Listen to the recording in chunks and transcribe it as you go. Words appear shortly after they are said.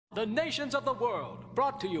The Nations of the World,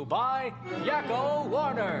 brought to you by Yakko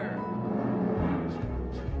Warner.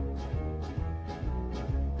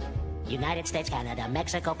 United States, Canada,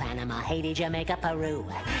 Mexico, Panama, Haiti, Jamaica, Peru,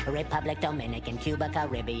 Republic Dominican, Cuba,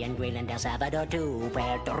 Caribbean, Greenland, El Salvador, too,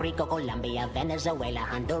 Puerto Rico, Colombia, Venezuela,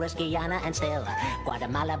 Honduras, Guyana, and still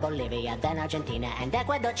Guatemala, Bolivia, then Argentina, and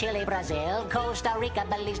Ecuador, Chile, Brazil, Costa Rica,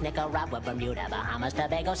 Belize, Nicaragua, Bermuda, Bahamas,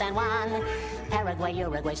 Tobago, San Juan, Paraguay,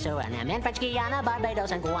 Uruguay, Suriname, and French Guiana,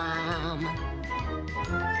 Barbados, and Guam.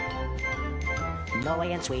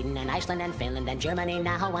 Norway and Sweden and Iceland and Finland and Germany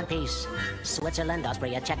now one piece. Switzerland,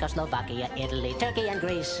 Austria, Czechoslovakia, Italy, Turkey and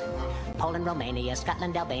Greece. Poland, Romania,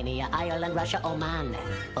 Scotland, Albania, Ireland, Russia, Oman.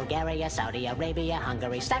 Bulgaria, Saudi Arabia,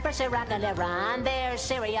 Hungary, Cyprus, Iraq and Iran. There's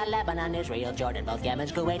Syria, Lebanon, Israel, Jordan, both Yemen,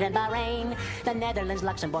 Kuwait and Bahrain. The Netherlands,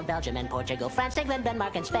 Luxembourg, Belgium and Portugal, France, England,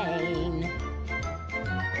 Denmark and Spain.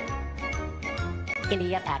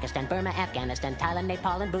 India, Pakistan, Burma, Afghanistan, Thailand,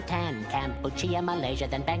 Nepal, and Bhutan, Cambodia, Malaysia,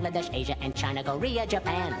 then Bangladesh, Asia, and China, Korea,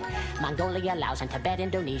 Japan, Mongolia, Laos, and Tibet,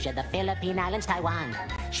 Indonesia, the Philippine Islands, Taiwan,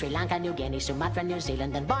 Sri Lanka, New Guinea, Sumatra, New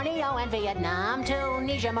Zealand, then Borneo and Vietnam,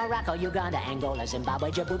 Tunisia, Morocco, Uganda, Angola, Zimbabwe,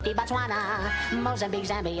 Djibouti, Botswana, Mozambique,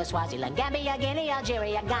 Zambia, Swaziland, Gambia, Guinea,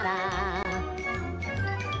 Algeria, Ghana.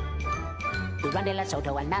 Burundi,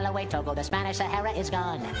 Lesotho, and Malawi, Togo, the Spanish Sahara is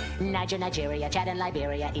gone. Niger, Nigeria, Chad and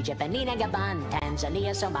Liberia, Egypt, Benin and Gabon,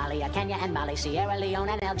 Tanzania, Somalia, Kenya and Mali, Sierra Leone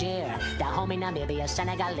and Algeria, Dahomey, Namibia,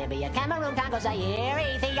 Senegal, Libya, Cameroon, Congo,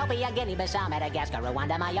 Zaire, Ethiopia, Guinea-Bissau, Madagascar,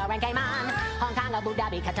 Rwanda, Major and Cayman, Hong Kong, Abu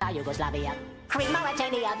Dhabi, Qatar, Yugoslavia, Crete,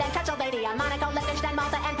 Mauritania, then Transylvania, Monaco, Liechtenstein,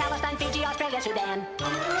 Malta, and Palestine, Fiji, Australia, Sudan.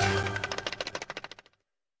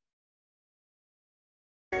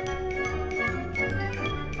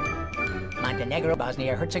 Montenegro,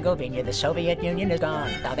 Bosnia, Herzegovina, the Soviet Union is gone.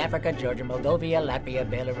 South Africa, Georgia, Moldova, Latvia,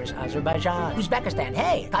 Belarus, Azerbaijan, Uzbekistan,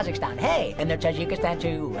 hey, Kazakhstan, hey, and there's Tajikistan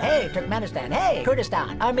too, hey, Turkmenistan, hey,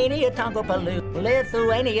 Kurdistan, Armenia, Congo, Palau,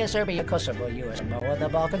 Lithuania, Serbia, Kosovo, US, Samoa, the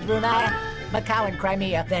Balkans, Brunei, Macau and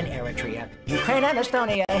Crimea, then Eritrea, Ukraine and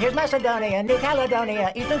Estonia, here's Macedonia, New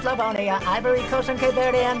Caledonia, Eastern Slavonia, Ivory Coast and Cape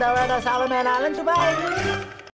Verde, Andorra, the Solomon Islands, Dubai.